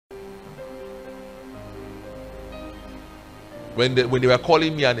When they were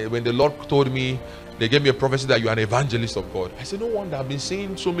calling me, and when the Lord told me, they gave me a prophecy that you are an evangelist of God. I said, no wonder. I've been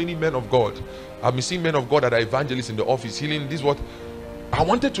seeing so many men of God. I've been seeing men of God that are evangelists in the office, healing. This is what I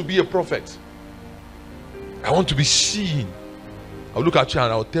wanted to be, a prophet. I want to be seen. I'll look at you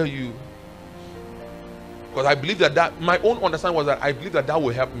and I'll tell you, because I believe that my own understanding was that I believe that will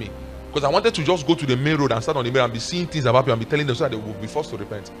help me. Because I wanted to just go to the main road and stand on the main road and be seeing things about people and be telling them so that they will be forced to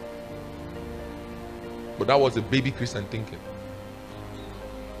repent. But that was a baby Christian thinking.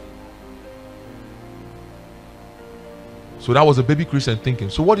 So that was a baby Christian thinking.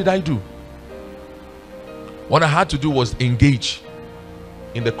 So what did I do? What I had to do was engage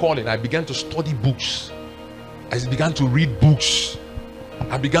in the calling. I began to study books. I began to read books.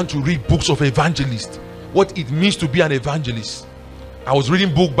 I began to read books of evangelists. What it means to be an evangelist. I was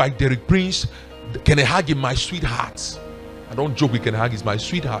reading book by Derek Prince, Kenneth Hagin, my sweetheart. I don't joke with Kenneth Hagin, he's my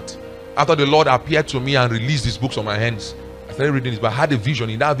sweetheart. After the Lord appeared to me and released these books on my hands, I started reading this, but I had a vision.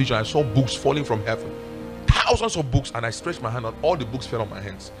 In that vision, I saw books falling from heaven. Thousands of books, and I stretched my hand and all the books fell on my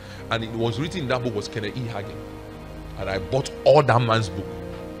hands. And it was written in that book was Kenneth E. Hagin. And I bought all that man's book.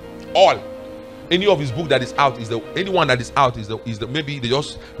 All. Any of his book that is out anyone that is out is the maybe they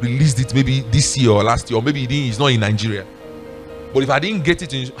just released it maybe this year or last year, or maybe it's not in Nigeria. But if I didn't get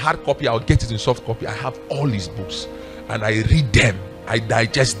it in hard copy, I'll get it in soft copy. I have all his books and I read them, I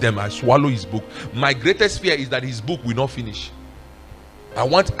digest them, I swallow his book. My greatest fear is that his book will not finish. I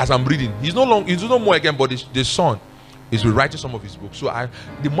want, as I'm reading, he's no more again, but the son is rewriting some of his books. So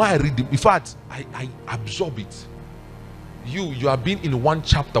the more I read them, in fact, I absorb it. You have been in one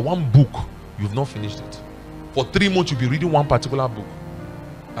chapter, one book, you've not finished it. For 3 months, you'll be reading one particular book.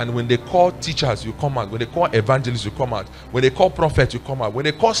 And when they call teachers, you come out. When they call evangelists, you come out. When they call prophets, you come out. When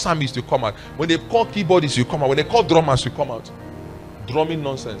they call psalmists, you come out. When they call keyboardists, you come out. When they call drummers, you come out. Drumming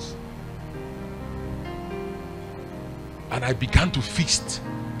nonsense. And I began to feast.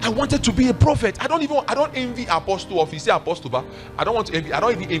 I wanted to be a prophet. I don't envy apostle office. Say apostle, but I don't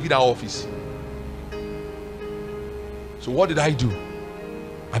even envy that office. So what did I do?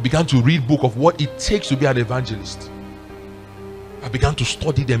 I began to read book of what it takes to be an evangelist. I began to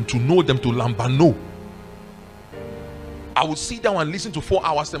study them, to know them, to lambano. I would sit down and listen to 4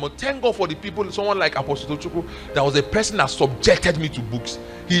 hours sermon. Thank God for the people, someone like Apostle Chukwu, that was a person that subjected me to books.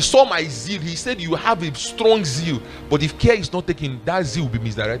 He saw my zeal. He said, you have a strong zeal, but if care is not taken, that zeal will be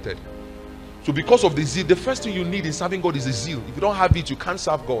misdirected. So because of the zeal, the first thing you need in serving God is a zeal. If you don't have it, you can't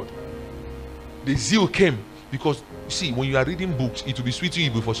serve God. The zeal came because, you see, when you are reading books, it will be sweet to you,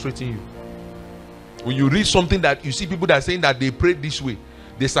 it will be frustrating you. When you read something that you see people that are saying that they prayed this way,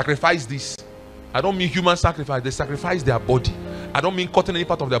 they sacrifice this. I don't mean human sacrifice, they sacrifice their body. I don't mean cutting any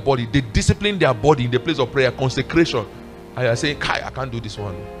part of their body. They discipline their body in the place of prayer, consecration. And you are saying, Kai, I can't do this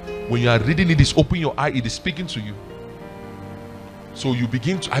one. When you are reading it is open your eye, it is speaking to you. So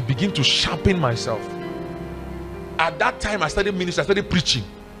I begin to sharpen myself. At that time I started ministry, I started preaching.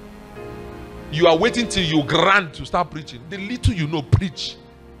 You are waiting till you grant to start preaching. The little you know, preach.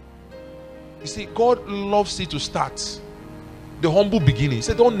 You see, God loves it to start. The humble beginning. He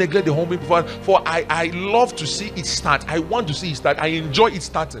said, don't neglect the humble before. For I love to see it start. I want to see it start. I enjoy it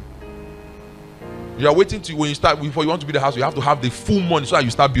starting. You are waiting till when you start, before you want to build a house, you have to have the full money so that you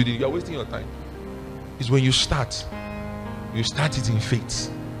start building. You are wasting your time. It's when you start. You start it in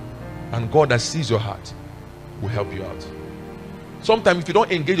faith. And God that sees your heart will help you out. Sometimes if you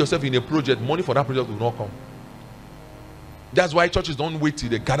don't engage yourself in a project, money for that project will not come. That's why churches don't wait till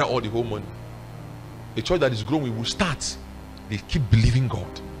they gather all the whole money. A church that is growing will start. They keep believing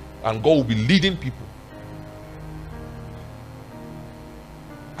God, and God will be leading people.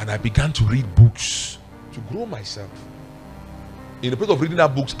 And I began to read books to grow myself. In the place of reading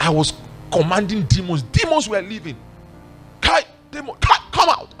that books, I was commanding demons. Demons were leaving. Demon, come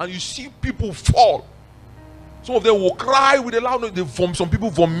out! And you see people fall. Some of them will cry with a loud noise. Some people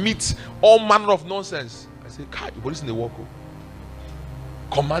vomit all manner of nonsense. I say, Kai, but listen, they walk up.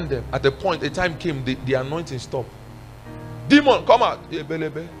 Command them. At the point, a time came, the anointing stopped. Demon, come out. The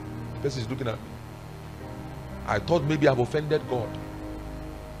person is looking at me. I thought maybe I've offended God.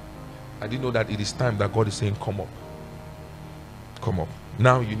 I didn't know that it is time that God is saying, come up. Come up.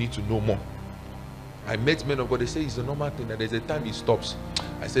 Now you need to know more. I met men of God. They say it's a normal thing, that there's a time it stops.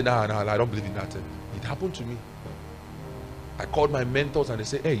 I said, no, I don't believe in that thing. It happened to me. I called my mentors and they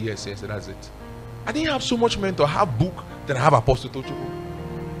say, hey, yes, that's it. I didn't have so much mentor. I have book, then I have Apostle Tochukwu.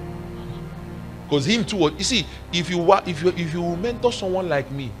 Because him too, you see, if you mentor someone like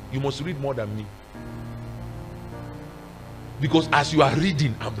me, you must read more than me. Because as you are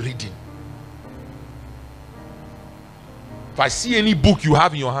reading, I'm reading. If I see any book you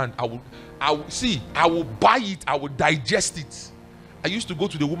have in your hand, I will buy it, I will digest it. I used to go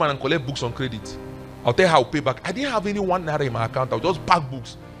to the woman and collect books on credit. I'll tell her I'll pay back. I didn't have any 1 naira in my account. I'll just pack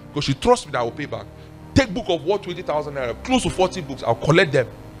books because she trusts me that I will pay back. Take book of what 20,000 naira, close to 40 books. I'll collect them,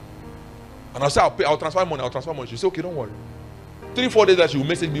 and I'll say I'll transfer money. She say okay, don't worry. 3-4 days later she will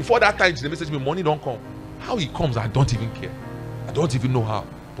message me. Before that time she message me, money don't come. How it comes, I don't even care. I don't even know how,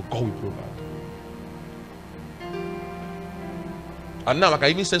 but God will provide. And now I can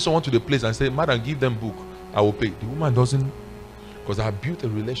even send someone to the place and say, madam, give them book, I will pay. The woman doesn't, because I have built a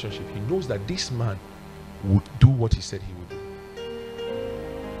relationship. He knows that this man would do what he said he would do.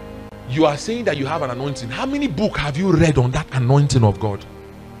 You are saying that you have an anointing. How many books have you read on that anointing of God?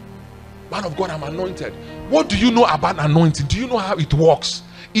 Man of God, I'm anointed. What do you know about anointing? Do you know how it works?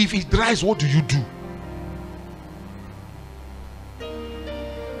 If it dries, what do you do?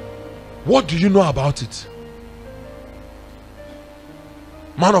 What do you know about it?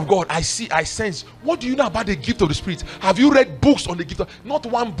 Man of God, I sense. What do you know about the gift of the Spirit? Have you read books on the gift of, not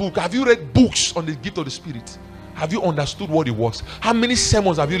one book, have you read books on the gift of the Spirit? Have you understood what it works? How many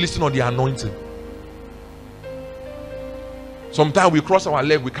sermons have you listened on the anointing? Sometimes we cross our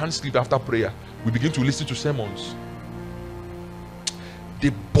leg, we can't sleep after prayer. We begin to listen to sermons.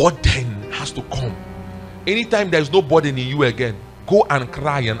 The burden has to come. Anytime there's no burden in you again, go and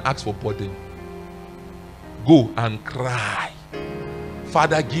cry and ask for burden. Go and cry.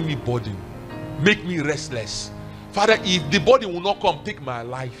 Father, give me burden. Make me restless. Father, if the burden will not come, take my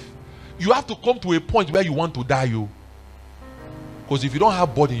life. You have to come to a point where you want to die, you. Because if you don't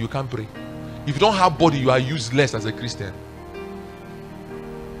have burden, you can't pray. If you don't have burden, you are useless as a Christian.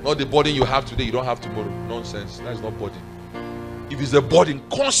 Not the burden you have today, you don't have tomorrow. Nonsense. That is not burden. If it's a burden,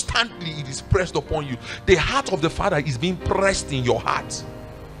 constantly it is pressed upon you. The heart of the Father is being pressed in your heart.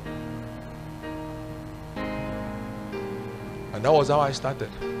 And that was how I started.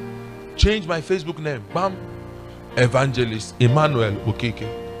 Changed my Facebook name. Bam. Evangelist Emmanuel Okeke.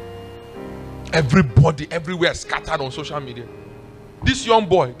 Everybody, everywhere scattered on social media. This young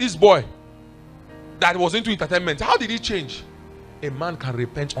boy, this boy that was into entertainment, how did he change? A man can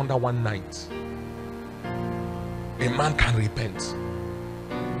repent under one night. A man can repent.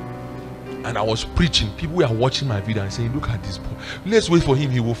 And I was preaching. People were watching my video and saying, look at this boy. Let's wait for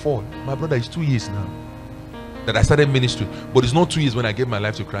him, he will fall. My brother, it's 2 years now that I started ministry. But it's not 2 years when I gave my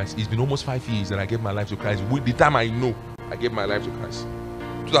life to Christ. It's been almost 5 years that I gave my life to Christ. With the time I know I gave my life to Christ.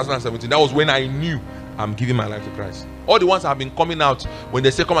 2017, that was when I knew I'm giving my life to Christ. All the ones have been coming out when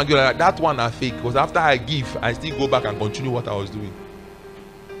they say come and give, like, that one are fake. Because after I give, I still go back and continue what I was doing.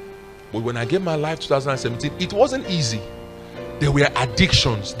 But when I gave my life 2017, it wasn't easy. There were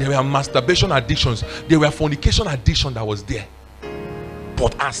addictions. There were masturbation addictions. There were fornication addiction that was there.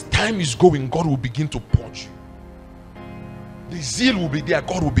 But as time is going, God will begin to purge you. The zeal will be there.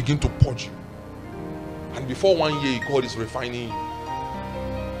 God will begin to purge you. And before 1 year, God is refining you.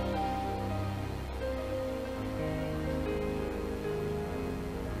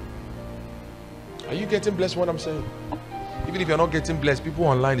 Are you getting blessed what I'm saying? Even if you're not getting blessed, people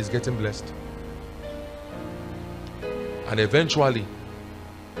online is getting blessed. And eventually,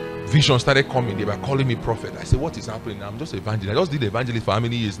 vision started coming. They were calling me prophet. I said, what is happening? I'm just evangelist. I just did evangelist for how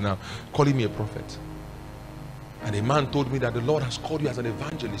many years now? Calling me a prophet. And a man told me that the Lord has called you as an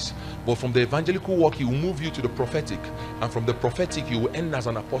evangelist. But from the evangelical work, he will move you to the prophetic. And from the prophetic, you will end as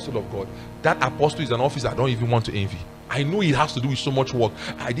an apostle of God. That apostle is an office I don't even want to envy. I know it has to do with so much work.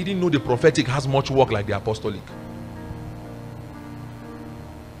 I didn't know the prophetic has much work like the apostolic.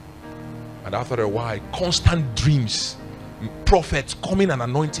 And after a while, constant dreams. Prophets coming and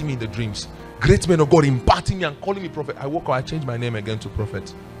anointing me in the dreams. Great men of God imparting me and calling me prophet. I woke up, I changed my name again to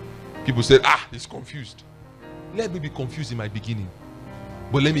prophet. People said, he's confused. Let me be confused in my beginning,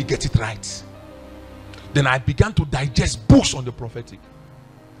 but let me get it right. Then I began to digest books on the prophetic.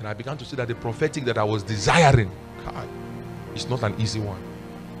 And I began to see that the prophetic that I was desiring, it's not an easy one.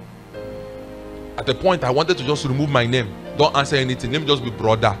 At the point I wanted to just remove my name. Don't answer anything. Let me just be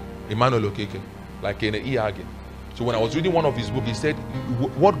brother Emmanuel Okeke, like in the Iage. So when I was reading one of his books, he said,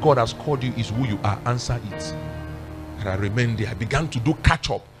 what God has called you is who you are. Answer it. And I remained there. I began to do catch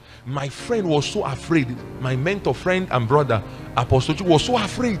up. My friend was so afraid. My mentor, friend and brother, Apostle Chu, was so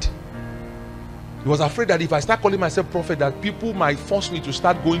afraid. He was afraid that if I start calling myself prophet, that people might force me to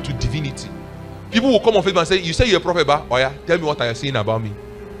start going to divinity. People will come on Facebook and say, you say you're a prophet, but oh yeah, tell me what are you saying about me.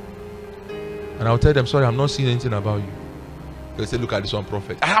 And I'll tell them, sorry, I'm not seeing anything about you. They say, look at this one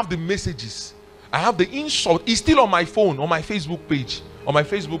prophet. I have the messages. I have the insult. It's still on my phone, on my Facebook page, on my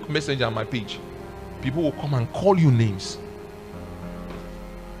Facebook messenger, on my page. People will come and call you names.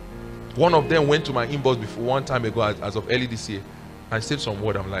 One of them went to my inbox before one time ago as of early this year and said some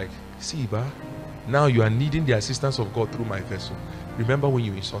word. I'm like, see, Iba, now you are needing the assistance of God through my vessel. Remember when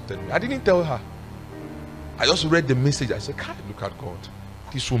you insulted me? I didn't tell her. I just read the message. I said, God, look at God.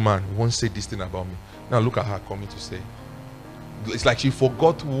 This woman once said this thing about me. Now look at her coming to say. It's like she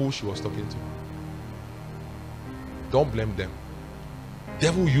forgot who she was talking to. Don't blame them.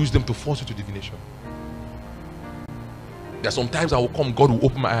 Devil will use them to force you to divination. There are sometimes I will come, God will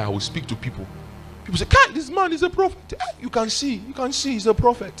open my eye, I will speak to people. People say, God, this man is a prophet. You can see he's a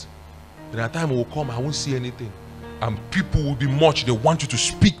prophet. Then a time will come, I won't see anything. And people will be much, they want you to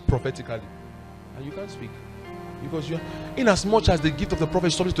speak prophetically. And you can't speak. Because you are, in as much as the gift of the prophet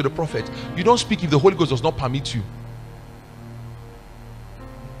is subject to the prophet, you don't speak if the Holy Ghost does not permit you.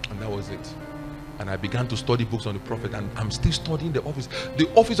 And that was it. And I began to study books on the prophet, and I'm still studying the office. The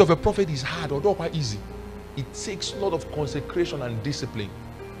office of a prophet is hard, although quite easy. It takes a lot of consecration and discipline.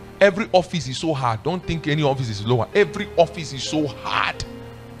 Every office is so hard. Don't think any office is lower. Every office is so hard.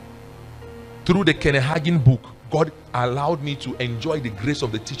 Through the Kenneth Hagin book, God allowed me to enjoy the grace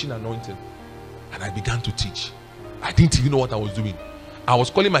of the teaching anointing. And I began to teach. I didn't even know what I was doing. I was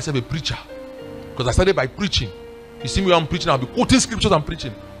calling myself a preacher. Because I started by preaching. You see me when I'm preaching, I'll be quoting scriptures and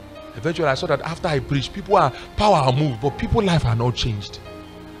preaching. Eventually I saw that after I preach, power are moved, but people's life are not changed.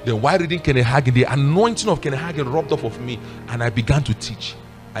 Then while reading Kenneth Hagin, the anointing of Kenneth Hagin rubbed off of me, and I began to teach.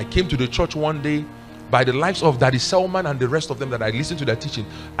 I came to the church one day by the lives of Daddy Selman and the rest of them that I listened to their teaching.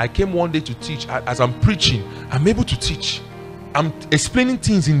 I came one day to teach. As I'm preaching, I'm able to teach. I'm explaining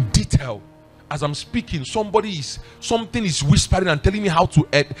things in detail. As I'm speaking, something is whispering and telling me how to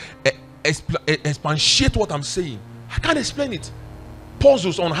expatiate what I'm saying. I can't explain it.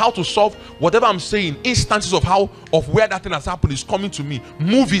 Puzzles on how to solve whatever I'm saying. Instances of where that thing has happened is coming to me.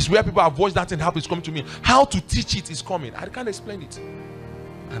 Movies where people have watched that thing happen is coming to me. How to teach it is coming. I can't explain it.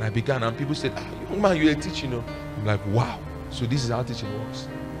 And I began, and people said, young man, you're a teacher, you know. I'm like, wow. So this is how teaching works.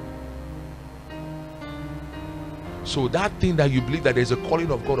 So that thing that you believe that there's a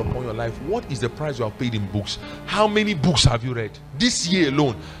calling of God upon your life, what is the price you have paid in books? How many books have you read? This year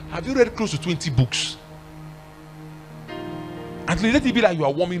alone, have you read close to 20 books? And let it be like you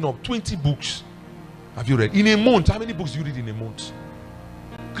are warming up. 20 books have you read? In a month, how many books do you read in a month?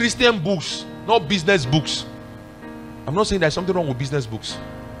 Christian books, not business books. I'm not saying there's something wrong with business books.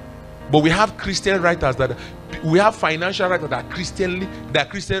 But we have Christian writers we have financial writers that are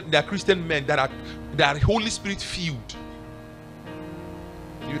Christian men that are Holy Spirit filled.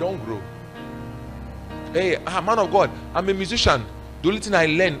 You don't grow. Hey, man of God, I'm a musician. The only thing I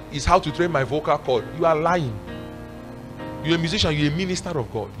learn is how to train my vocal cord. You are lying. You're a musician, you're a minister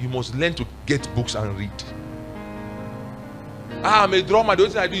of God. You must learn to get books and read. I'm a drummer, the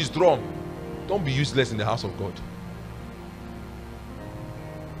only thing I do is drum. Don't be useless in the house of God.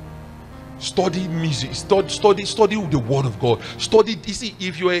 Study music, study the word of God. Study. You see,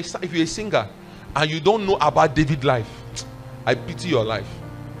 if you're a singer and you don't know about David's life, I pity your life.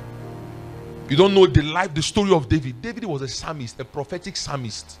 You don't know the story of David. David was a psalmist, a prophetic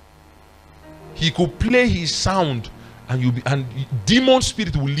psalmist. He could play his sound, and demon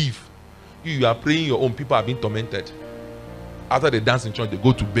spirit will leave. You are praying your own. People are being tormented. After they dance in church, they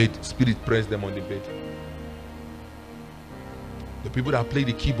go to bed. Spirit press them on the bed. The people that play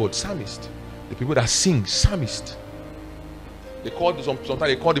the keyboard, psalmist. The people that sing, psalmist. Sometimes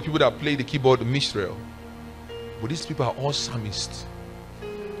they call the people that play the keyboard minstrel. But these people are all psalmists.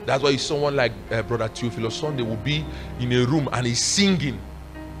 That's why someone like Brother Theophilus Sunday will be in a room and he's singing.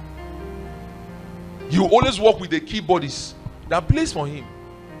 You always work with the keyboardist that plays for him.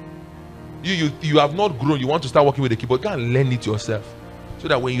 You have not grown. You want to start working with the keyboard. Go and learn it yourself, so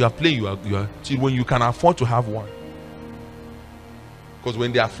that when you are playing, you are when you can afford to have one. Because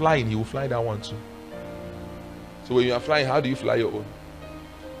when they are flying, he will fly that one too. So when you are flying, how do you fly your own?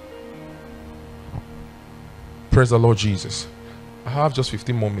 Praise the Lord Jesus. I have just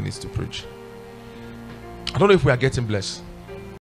 15 more minutes to preach. I don't know if we are getting blessed.